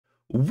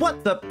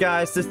What's up,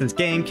 guys? This is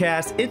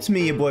Gamecast. It's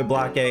me, your boy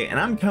BlockA, and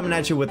I'm coming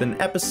at you with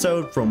an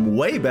episode from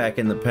way back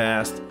in the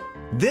past.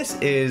 This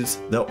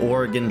is the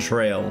Oregon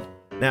Trail.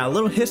 Now, a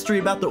little history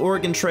about the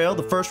Oregon Trail.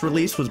 The first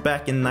release was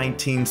back in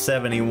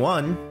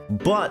 1971,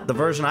 but the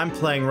version I'm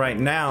playing right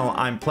now,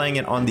 I'm playing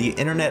it on the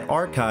Internet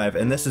Archive,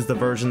 and this is the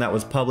version that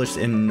was published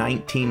in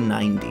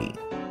 1990.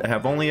 I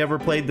have only ever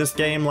played this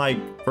game like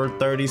for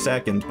 30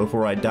 seconds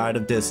before I died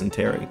of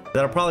dysentery.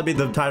 That'll probably be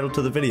the title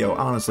to the video,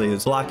 honestly,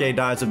 is BlockA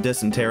dies of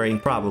dysentery,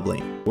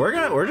 probably.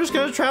 We're just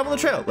gonna travel the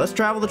trail. Let's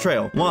travel the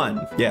trail.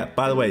 Yeah,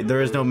 by the way,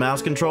 there is no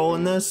mouse control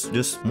in this.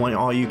 Just want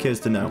all you kids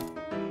to know.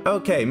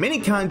 Okay,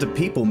 many kinds of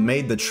people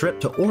made the trip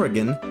to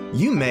Oregon.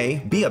 You may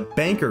be a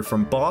banker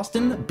from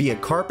Boston, be a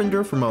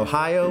carpenter from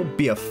Ohio,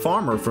 be a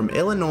farmer from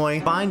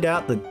Illinois. Find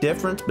out the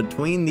difference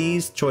between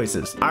these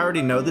choices. I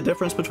already know the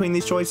difference between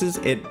these choices.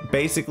 It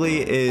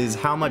basically is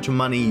how much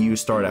money you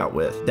start out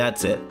with.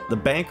 That's it. The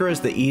banker is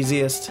the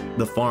easiest,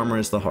 the farmer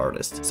is the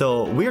hardest.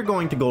 So we're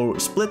going to go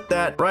split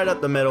that right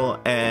up the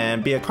middle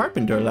and be a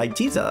carpenter like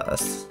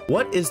Jesus.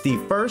 What is the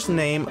first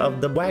name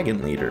of the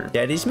wagon leader?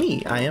 That is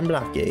me. I am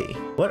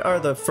BlockA. What are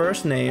the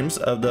first names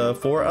of the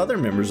 4 other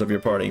members of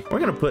your party? We're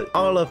gonna put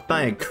all of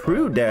my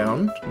crew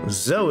down.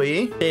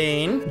 Zoe,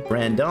 Dane,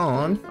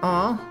 Brandon.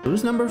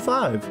 Who's number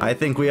 5? I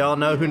think we all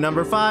know who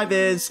number 5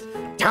 is.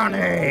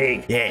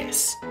 Tony!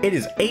 Yes. It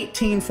is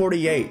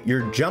 1848.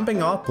 Your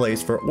jumping off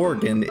place for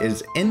Oregon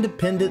is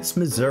Independence,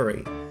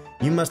 Missouri.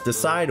 You must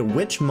decide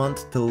which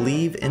month to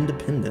leave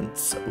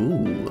Independence.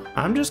 Ooh,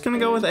 I'm just gonna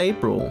go with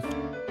April.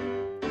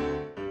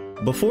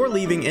 Before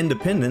leaving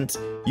Independence,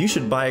 you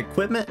should buy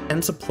equipment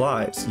and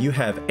supplies. You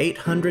have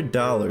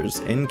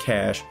 $800 in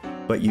cash,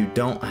 but you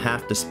don't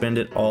have to spend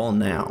it all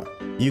now.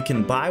 You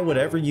can buy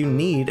whatever you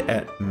need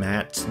at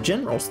Matt's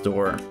General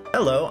Store.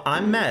 Hello,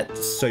 I'm Matt.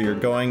 So you're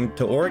going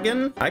to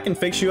Oregon? I can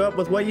fix you up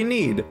with what you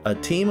need. A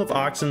team of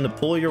oxen to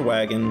pull your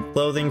wagon,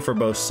 clothing for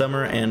both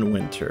summer and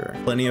winter.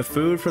 Plenty of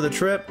food for the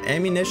trip,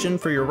 ammunition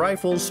for your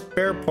rifles,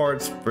 spare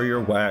parts for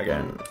your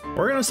wagon.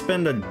 We're gonna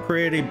spend a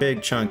pretty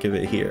big chunk of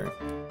it here.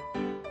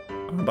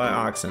 Buy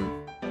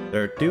oxen.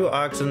 There are 2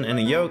 oxen and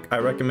a yoke. I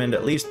recommend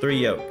at least 3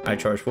 yoke. I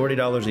charge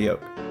 $40 a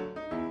yoke.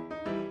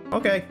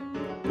 Okay,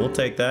 we'll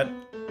take that.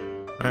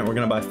 Alright, we're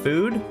gonna buy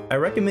food. I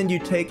recommend you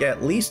take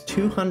at least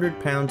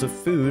 200 pounds of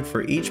food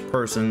for each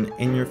person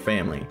in your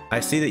family. I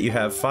see that you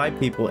have 5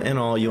 people in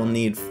all. You'll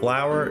need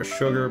flour,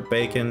 sugar,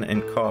 bacon,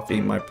 and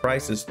coffee. My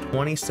price is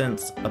 20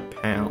 cents a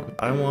pound.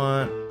 I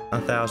want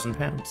 1,000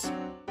 pounds.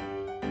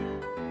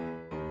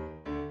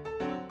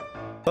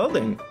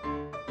 Clothing.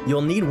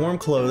 You'll need warm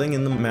clothing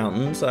in the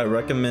mountains. I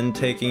recommend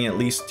taking at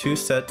least 2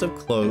 sets of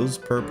clothes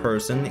per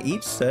person.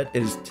 Each set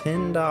is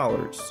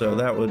 $10, so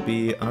that would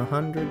be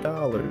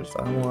 $100.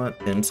 I want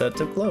 10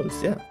 sets of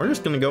clothes. Yeah, we're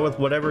just gonna go with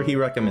whatever he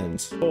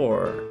recommends.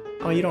 4.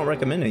 Oh, you don't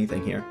recommend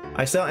anything here.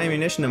 I sell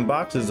ammunition in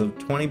boxes of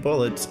 20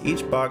 bullets.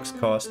 Each box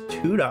costs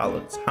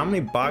 $2. How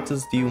many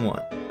boxes do you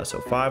want? So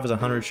 5 is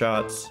 100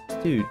 shots.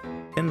 Dude,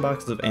 10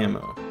 boxes of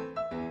ammo.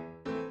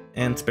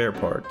 And spare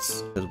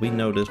parts, because we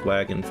know this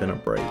wagon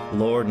finna break.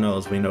 Lord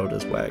knows we know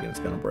this wagon's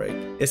gonna break.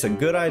 It's a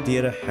good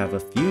idea to have a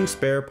few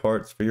spare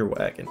parts for your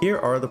wagon. Here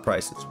are the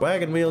prices.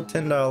 Wagon wheel,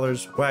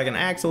 $10. Wagon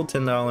axle,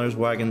 $10.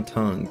 Wagon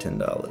tongue,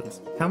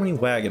 $10. How many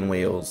wagon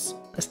wheels?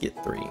 Let's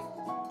get 3.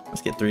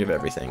 Let's get 3 of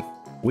everything.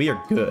 We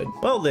are good.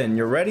 Well then,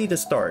 you're ready to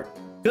start.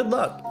 Good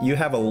luck. You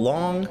have a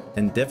long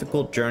and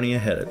difficult journey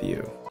ahead of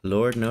you.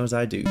 Lord knows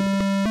I do.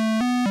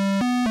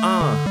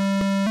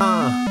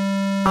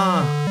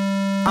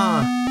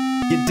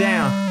 Get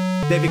down,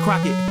 Davy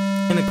Crockett,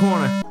 in the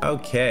corner.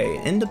 Okay,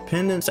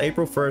 Independence,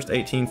 April 1st,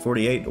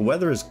 1848. The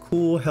weather is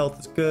cool, health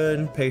is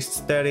good, pace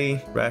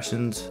steady,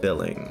 rations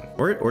filling.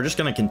 We're just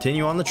gonna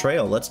continue on the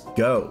trail. Let's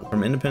go.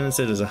 From Independence,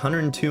 it is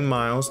 102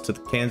 miles to the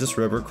Kansas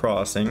River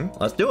crossing.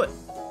 Let's do it.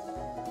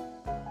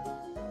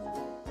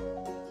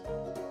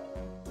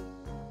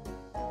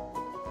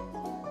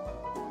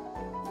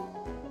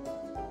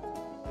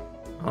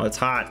 Oh, it's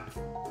hot.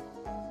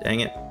 Dang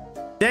it.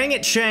 Dang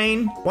it,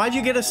 Shane. Why'd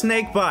you get a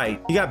snake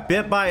bite? You got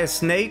bit by a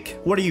snake?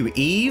 What are you,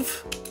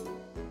 Eve?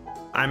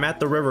 I'm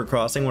at the river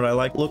crossing. Would I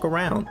like look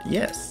around?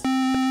 Yes.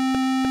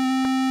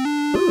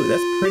 Ooh,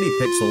 that's pretty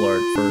pixel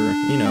art for,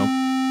 you know,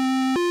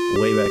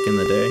 way back in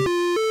the day.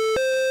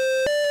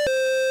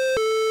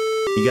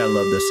 You gotta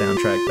love this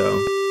soundtrack,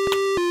 though.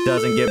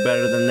 Doesn't get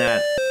better than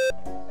that.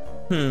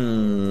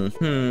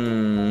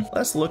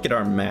 Let's look at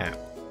our map.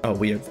 Oh,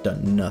 we have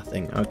done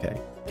nothing.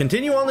 Okay.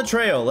 Continue on the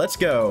trail. Let's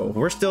go.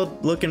 We're still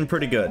looking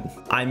pretty good.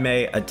 I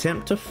may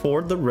attempt to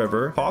ford the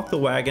river, hawk the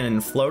wagon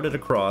and float it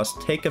across,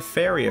 take a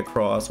ferry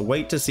across,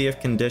 wait to see if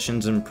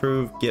conditions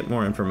improve, get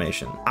more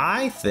information.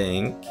 I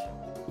think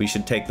we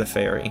should take the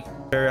ferry.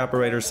 Ferry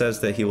operator says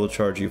that he will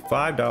charge you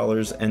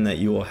 $5 and that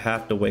you will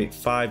have to wait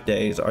 5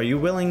 days. Are you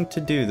willing to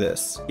do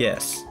this?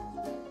 Yes.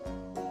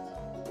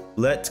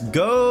 Let's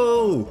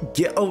go.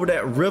 Get over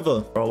that river.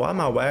 Bro, why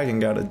my wagon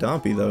got a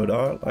dumpy though,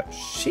 dog? Like,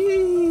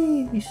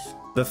 sheesh.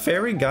 The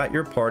ferry got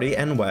your party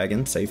and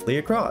wagon safely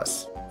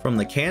across. From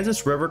the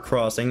Kansas River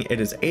crossing, it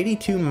is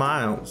 82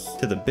 miles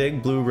to the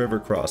Big Blue River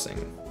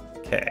crossing.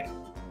 Okay.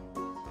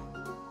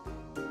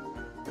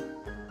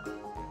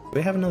 Do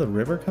we have another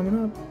river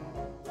coming up?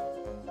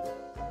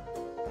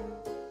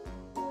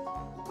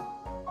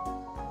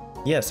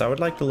 Yes, I would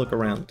like to look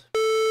around.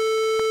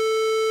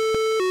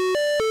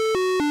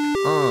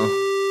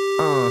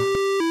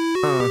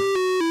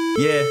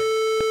 Yeah.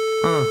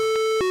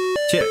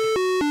 Shit.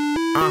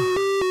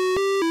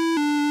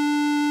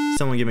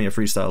 Someone give me a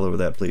freestyle over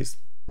that, please.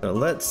 So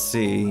let's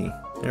see.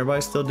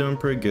 Everybody's still doing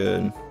pretty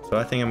good. So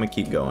I think I'm gonna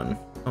keep going.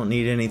 Don't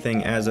need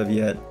anything as of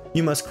yet.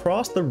 You must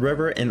cross the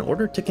river in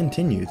order to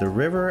continue. The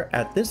river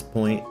at this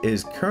point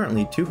is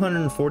currently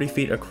 240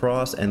 feet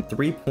across and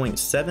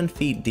 3.7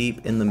 feet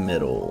deep in the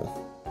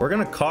middle. We're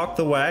gonna caulk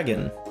the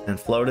wagon and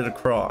float it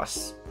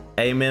across.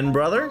 Amen,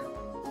 brother?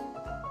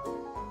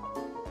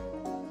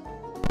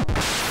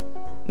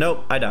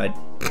 Nope, I died.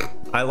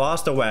 I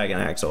lost a wagon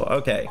axle.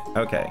 Okay.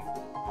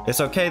 It's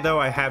okay though,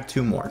 I have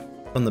 2 more.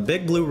 From the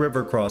Big Blue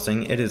River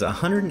crossing, it is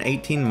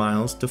 118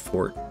 miles to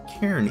Fort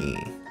Kearney.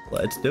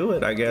 Let's do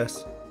it, I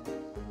guess.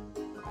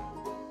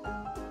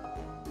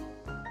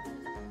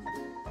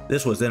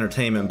 This was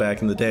entertainment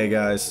back in the day,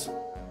 guys.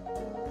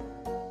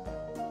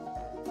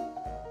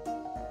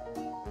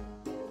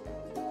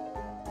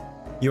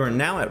 You are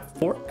now at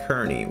Fort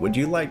Kearney. Would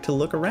you like to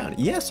look around?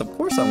 Yes, of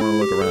course I want to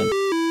look around.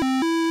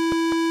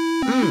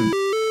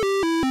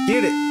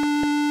 Get it.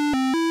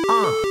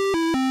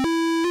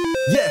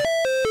 Yeah.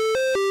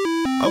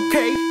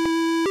 Okay.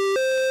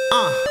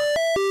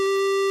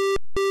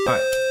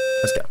 Alright,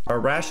 let's go. Our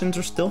rations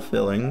are still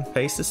filling.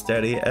 Pace is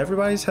steady.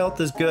 Everybody's health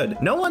is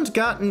good. No one's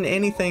gotten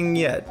anything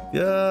yet.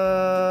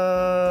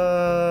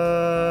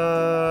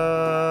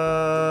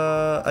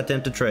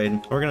 Attempt to trade.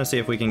 We're gonna see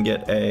if we can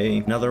get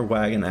another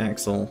wagon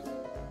axle.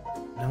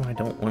 No, I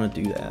don't want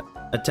to do that.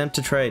 Attempt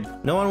to trade.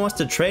 No one wants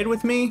to trade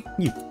with me?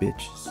 You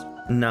bitches.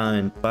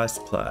 9. Buy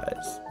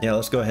supplies. Yeah,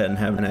 let's go ahead and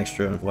have an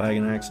extra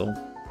wagon axle.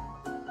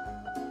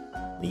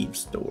 Leave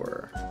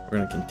store. We're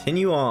gonna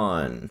continue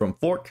on. From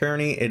Fort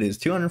Kearney, it is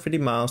 250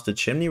 miles to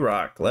Chimney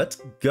Rock. Let's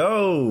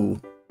go.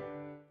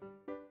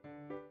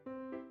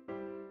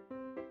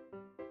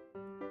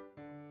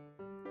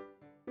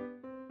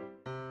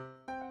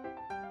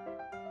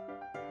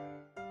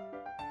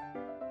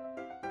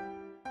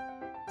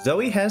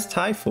 Zoe has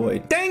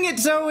typhoid. Dang it,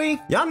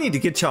 Zoe! Y'all need to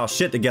get y'all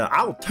shit together.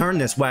 I'll turn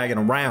this wagon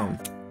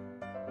around.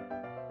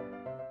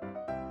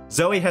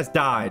 Zoe has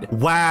died.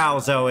 Wow,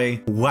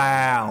 Zoe.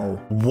 Wow.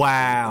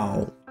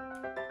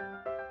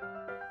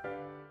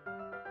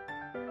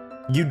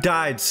 You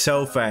died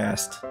so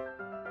fast.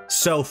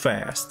 So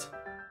fast.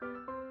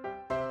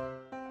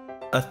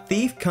 A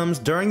thief comes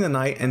during the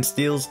night and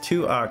steals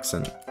 2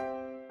 oxen.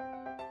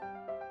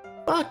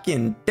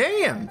 Fucking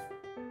damn.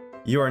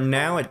 You are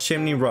now at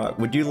Chimney Rock.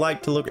 Would you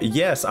like to look?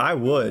 Yes, I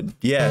would.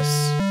 Yes.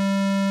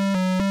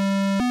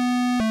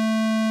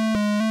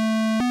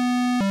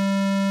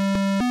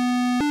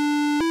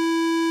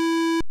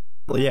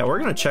 Yeah, we're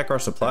gonna check our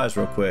supplies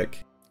real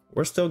quick.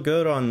 We're still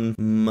good on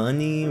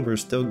money. We're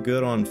still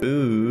good on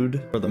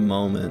food for the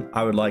moment.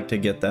 I would like to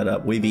get that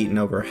up. We've eaten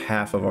over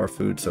half of our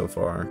food so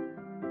far.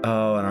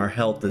 Oh, and our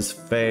health is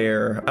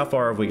fair. How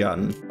far have we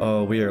gotten?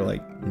 Oh, we are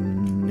like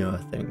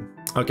nothing.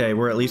 Okay,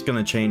 we're at least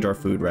gonna change our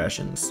food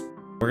rations.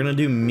 We're gonna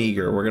do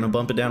meager. We're gonna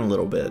bump it down a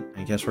little bit.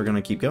 I guess we're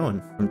gonna keep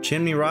going. From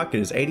Chimney Rock, it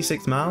is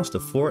 86 miles to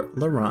Fort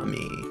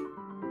Laramie.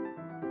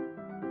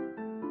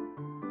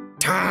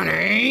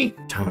 Tony!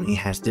 Tony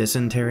has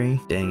dysentery.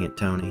 Dang it,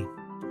 Tony.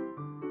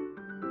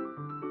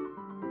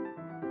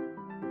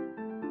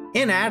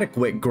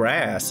 Inadequate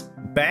grass.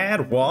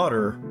 Bad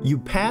water. You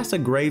pass a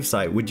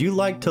gravesite. Would you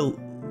like to...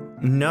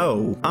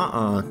 No.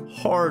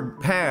 Hard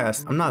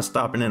pass. I'm not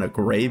stopping in a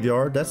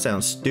graveyard. That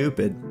sounds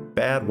stupid.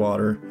 Bad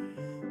water.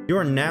 You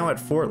are now at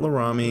Fort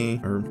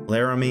Laramie, or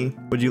Laramie.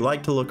 Would you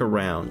like to look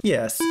around?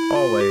 Yes,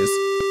 always.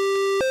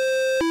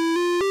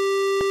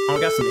 Oh,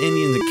 I got some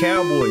Indians and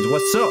cowboys.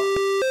 What's up?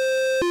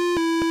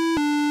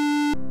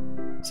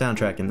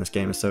 Soundtrack in this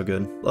game is so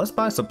good. Let's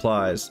buy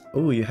supplies.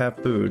 Oh, you have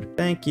food.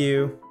 Thank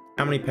you.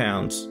 How many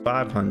pounds?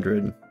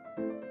 500.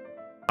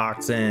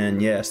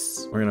 Oxen,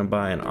 yes. We're gonna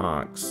buy an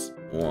ox.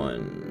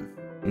 1.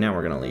 Now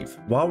we're gonna leave.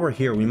 While we're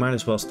here, we might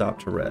as well stop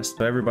to rest,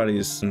 so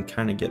everybody's can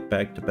kind of get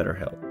back to better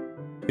health.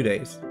 2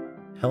 days.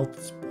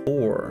 Health's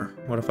poor.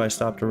 What if I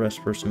stop to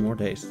rest for some more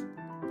days?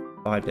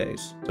 5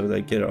 days. So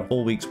they get a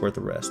whole week's worth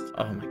of rest.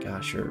 Oh my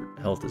gosh, your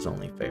health is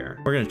only fair.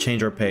 We're gonna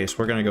change our pace.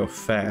 We're gonna go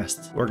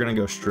fast. We're gonna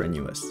go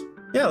strenuous.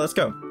 Yeah, let's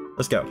go.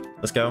 Let's go.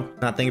 Let's go.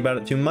 Not thinking about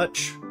it too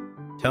much.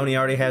 Tony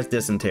already has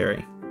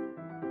dysentery.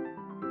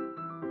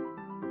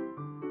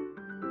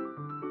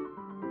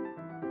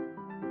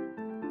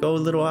 Go,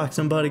 little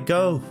oxen buddy,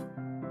 go.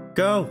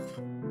 Go.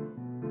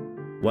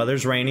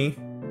 Weather's rainy.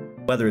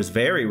 Weather is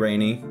very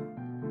rainy.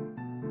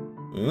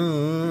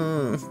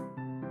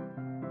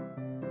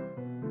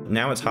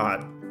 Now it's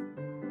hot.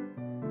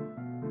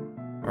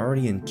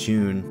 Already in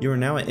June. You are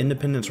now at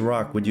Independence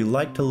Rock. Would you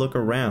like to look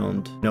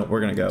around? No,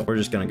 we're gonna go. We're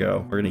just gonna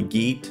go. We're gonna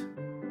geet.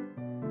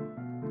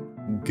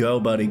 Go,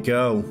 buddy,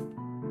 go.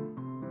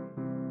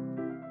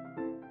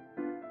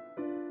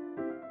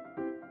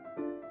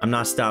 I'm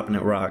not stopping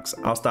at rocks.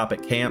 I'll stop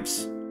at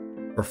camps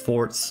or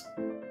forts.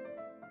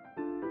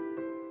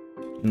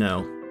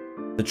 No.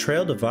 The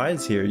trail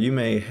divides here. You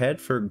may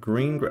head for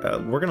green. We're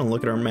going to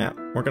look at our map.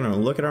 We're going to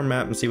look at our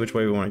map and see which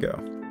way we want to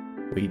go.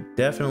 We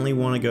definitely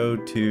want to go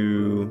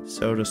to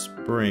Soda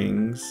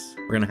Springs.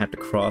 We're going to have to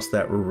cross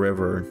that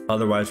river.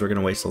 Otherwise, we're going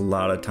to waste a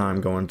lot of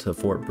time going to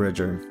Fort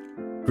Bridger.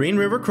 Green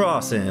River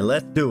Crossing.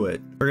 Let's do it.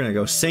 We're going to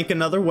go sink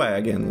another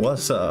wagon.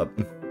 What's up?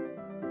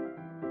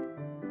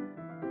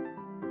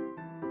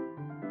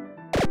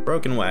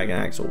 Broken wagon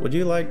axle. Would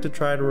you like to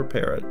try to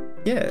repair it?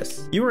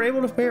 Yes. You were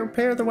able to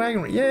repair the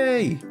wagon.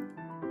 Yay!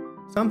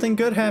 Something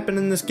good happened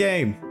in this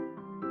game.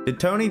 Did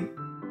Tony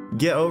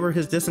get over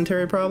his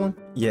dysentery problem?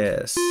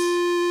 Yes.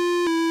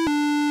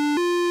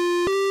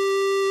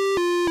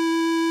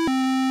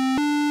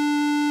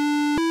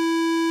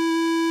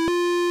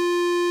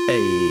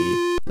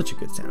 Hey, such a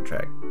good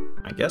soundtrack.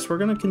 I guess we're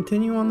gonna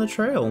continue on the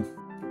trail.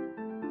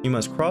 You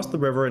must cross the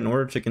river in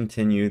order to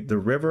continue. The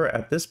river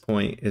at this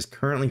point is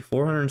currently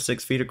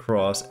 406 feet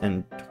across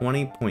and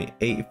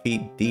 20.8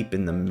 feet deep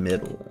in the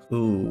middle.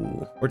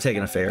 Ooh, we're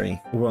taking a ferry.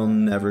 We'll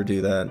never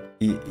do that.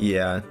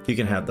 Yeah, you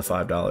can have the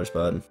 $5,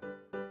 bud.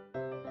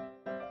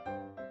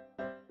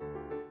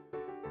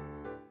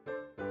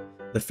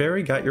 The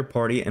ferry got your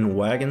party and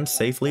wagon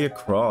safely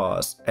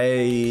across.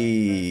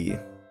 Hey!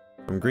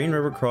 From Green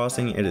River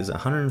Crossing, it is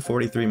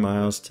 143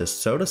 miles to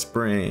Soda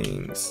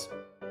Springs.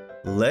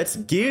 Let's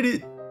get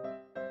it!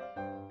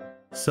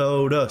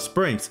 Soda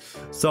Springs,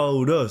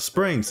 Soda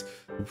Springs,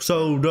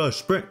 Soda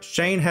Springs.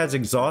 Shane has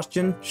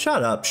exhaustion?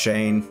 Shut up,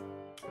 Shane.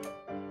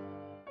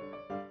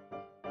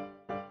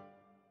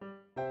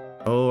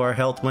 Oh, our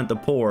health went to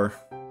poor.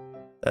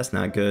 That's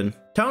not good.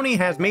 Tony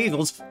has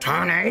measles.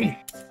 Tony!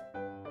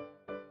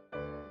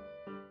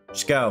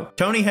 Just go.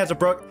 Tony has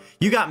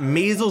you got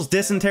measles,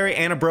 dysentery,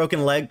 and a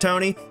broken leg,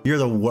 Tony? You're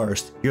the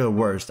worst. You're the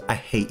worst. I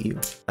hate you.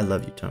 I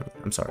love you, Tony.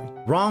 I'm sorry.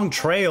 Wrong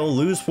trail,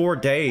 lose 4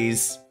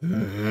 days.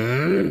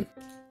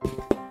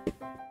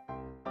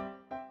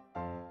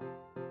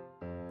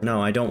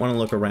 No, I don't want to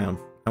look around.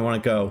 I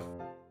want to go.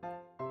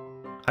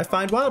 I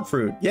find wild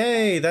fruit.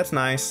 Yay, that's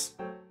nice.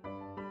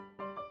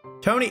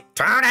 Tony!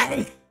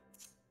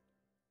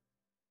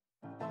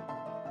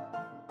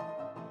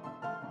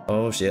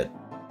 Oh, shit.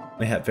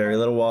 We have very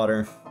little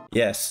water.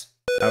 Yes,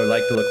 I would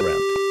like to look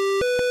around.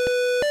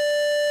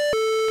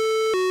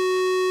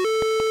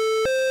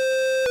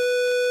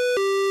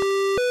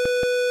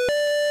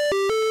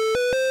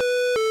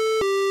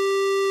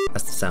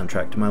 That's the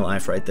soundtrack to my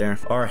life right there.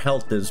 Our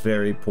health is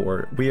very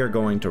poor. We are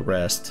going to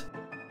rest.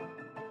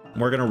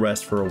 We're gonna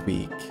rest for a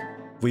week.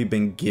 We've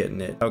been getting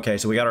it. Okay,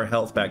 so we got our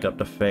health back up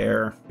to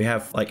fair. We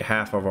have like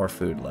half of our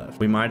food left.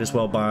 We might as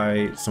well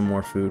buy some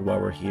more food while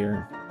we're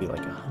here. Be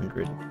like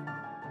 100.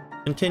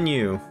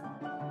 Continue.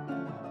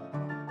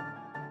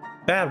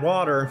 Bad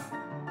water.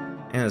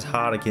 And it's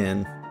hot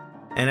again.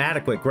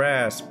 Inadequate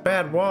grass.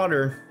 Bad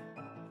water.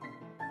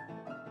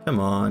 Come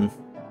on.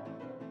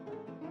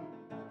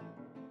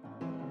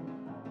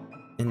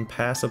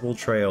 Impassable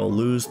trail.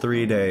 Lose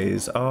 3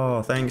 days.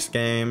 Oh, thanks,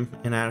 game.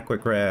 Inadequate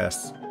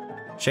grass.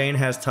 Shane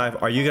has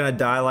type. Are you gonna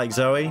die like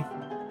Zoe?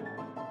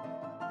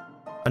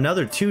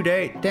 Another 2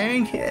 day.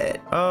 Dang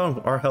it.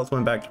 Oh, our health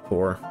went back to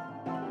poor.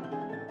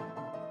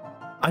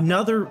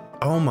 Another.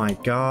 Oh my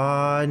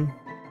god.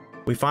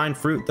 We find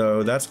fruit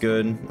though. That's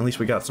good. At least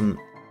we got an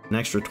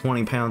extra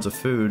 20 pounds of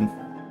food.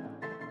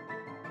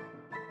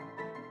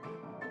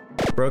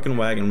 Broken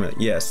wagon.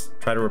 Yes.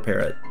 Try to repair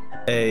it.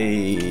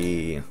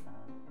 Hey.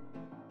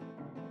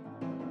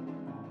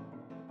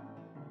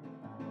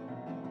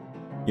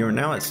 You're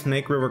now at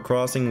Snake River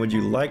Crossing. Would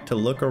you like to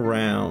look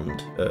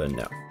around?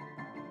 No.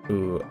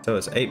 Ooh. So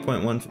it's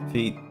 8.1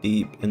 feet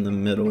deep in the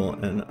middle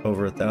and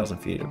over 1,000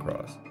 feet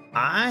across.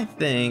 I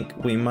think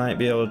we might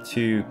be able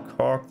to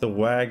caulk the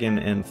wagon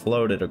and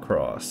float it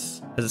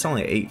across, because it's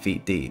only 8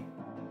 feet deep.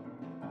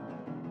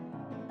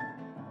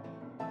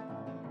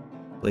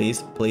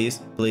 Please,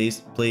 please,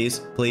 please, please,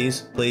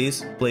 please,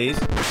 please, please.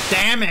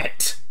 Damn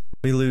it!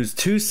 We lose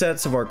 2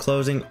 sets of our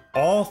closing,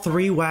 all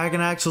 3 wagon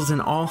axles and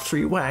all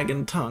 3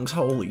 wagon tongues.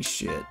 Holy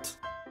shit.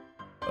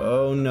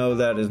 Oh no,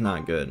 that is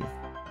not good.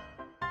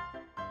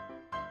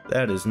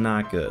 That is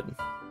not good.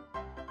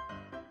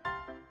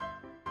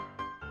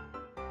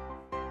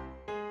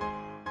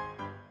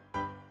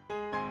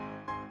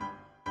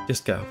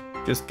 Just go.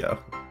 Just go.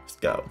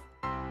 Just go.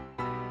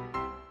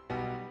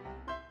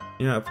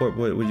 You know,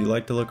 would you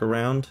like to look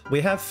around?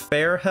 We have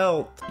fair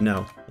health.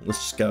 No, let's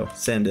just go.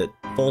 Send it.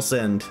 Full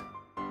send.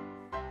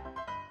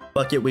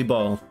 Bucket we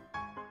ball.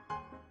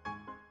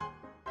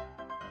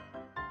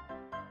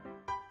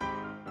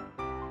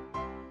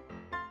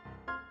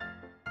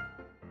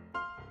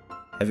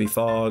 Heavy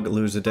fog,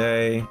 lose a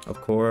day,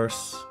 of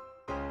course.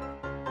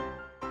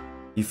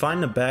 You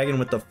find the bagging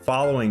with the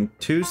following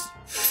 2.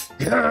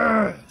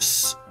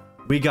 Yes!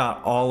 We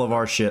got all of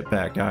our shit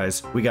back,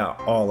 guys. We got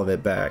all of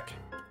it back.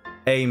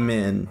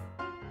 Amen.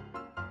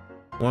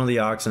 One of the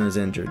oxen is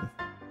injured.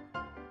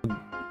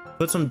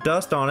 Put some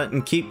dust on it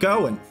and keep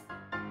going.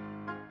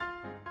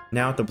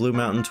 Now at the Blue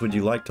Mountains, would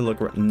you like to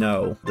look?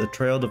 No. The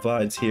trail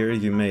divides here.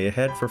 You may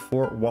head for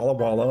Fort Walla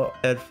Walla.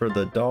 Head for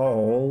the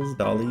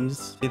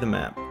Dollies. See the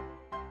map.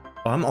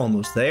 Oh, I'm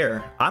almost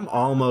there. I'm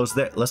almost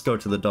there. Let's go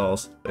to the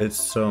dolls. It's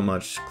so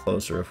much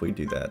closer if we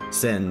do that.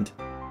 Send.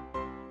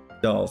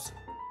 Dolls.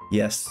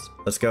 Yes.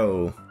 Let's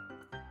go.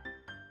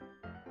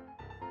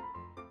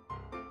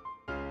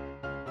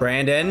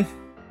 Brandon.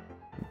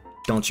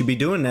 Don't you be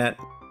doing that.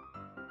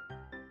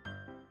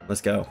 Let's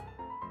go.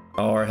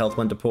 Oh, our health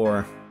went to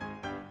poor.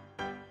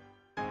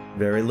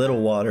 Very little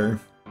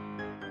water.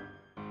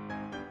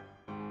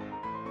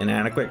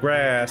 Inadequate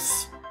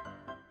grass.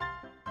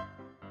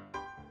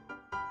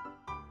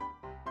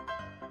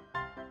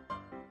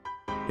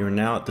 You're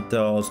now at the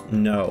dolls.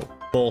 No.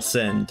 Full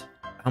send.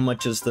 How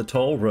much is the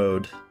toll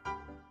road?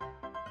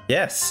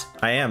 Yes,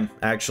 I am,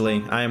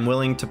 actually. I am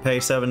willing to pay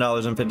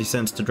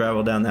 $7.50 to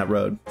travel down that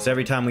road. Because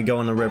every time we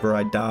go in the river,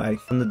 I die.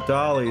 From the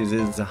Dollies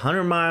is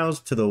 100 miles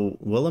to the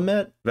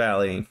Willamette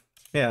Valley.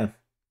 Yeah.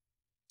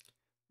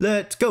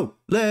 Let's go!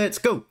 Let's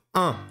go!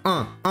 Dang,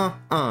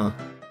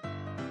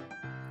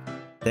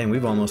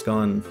 we've almost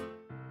gone...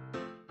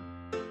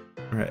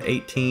 We're at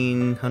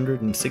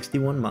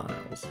 1,861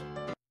 miles.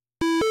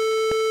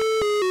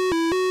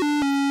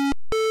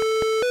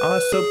 Oh,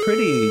 it's so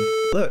pretty.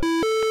 Look.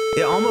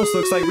 It almost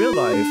looks like real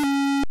life.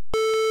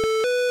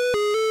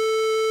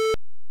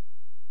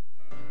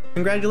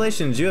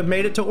 Congratulations, you have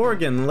made it to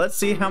Oregon. Let's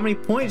see how many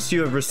points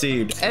you have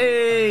received.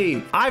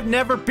 Hey! I've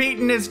never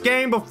beaten this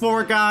game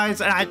before,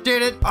 guys, and I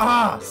did it.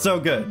 Ah, so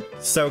good.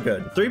 So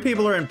good. 3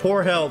 people are in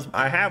poor health.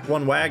 I have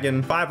 1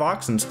 wagon, 5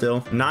 oxen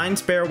still, 9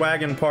 spare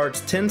wagon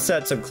parts, 10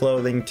 sets of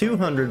clothing,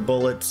 200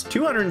 bullets,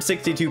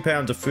 262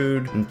 pounds of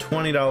food, and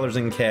 $20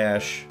 in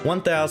cash.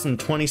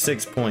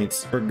 1,026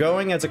 points. For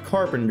going as a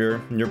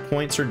carpenter, your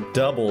points are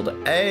doubled.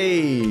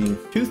 Hey!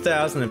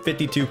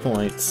 2,052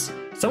 points.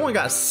 Someone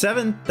got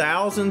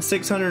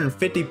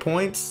 7,650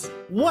 points.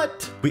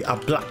 What? We are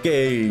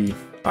BlockA.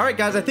 All right,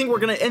 guys, I think we're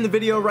gonna end the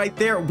video right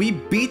there. We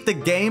beat the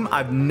game.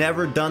 I've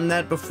never done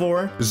that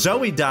before.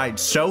 Zoe died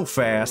so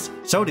fast.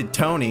 So did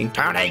Tony.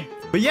 Tony!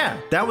 But yeah,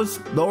 that was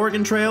the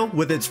Oregon Trail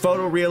with its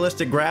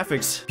photorealistic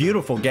graphics.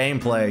 Beautiful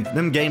gameplay.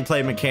 Them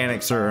gameplay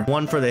mechanics are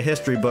one for the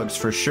history books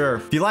for sure.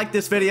 If you like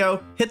this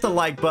video, hit the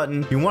like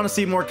button. If you want to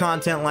see more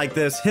content like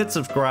this, hit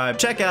subscribe.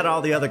 Check out all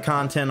the other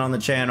content on the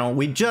channel.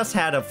 We just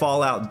had a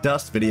Fallout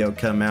Dust video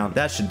come out.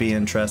 That should be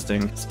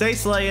interesting. Stay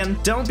slaying,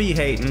 don't be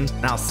hating,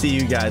 and I'll see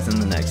you guys in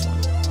the next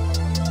one.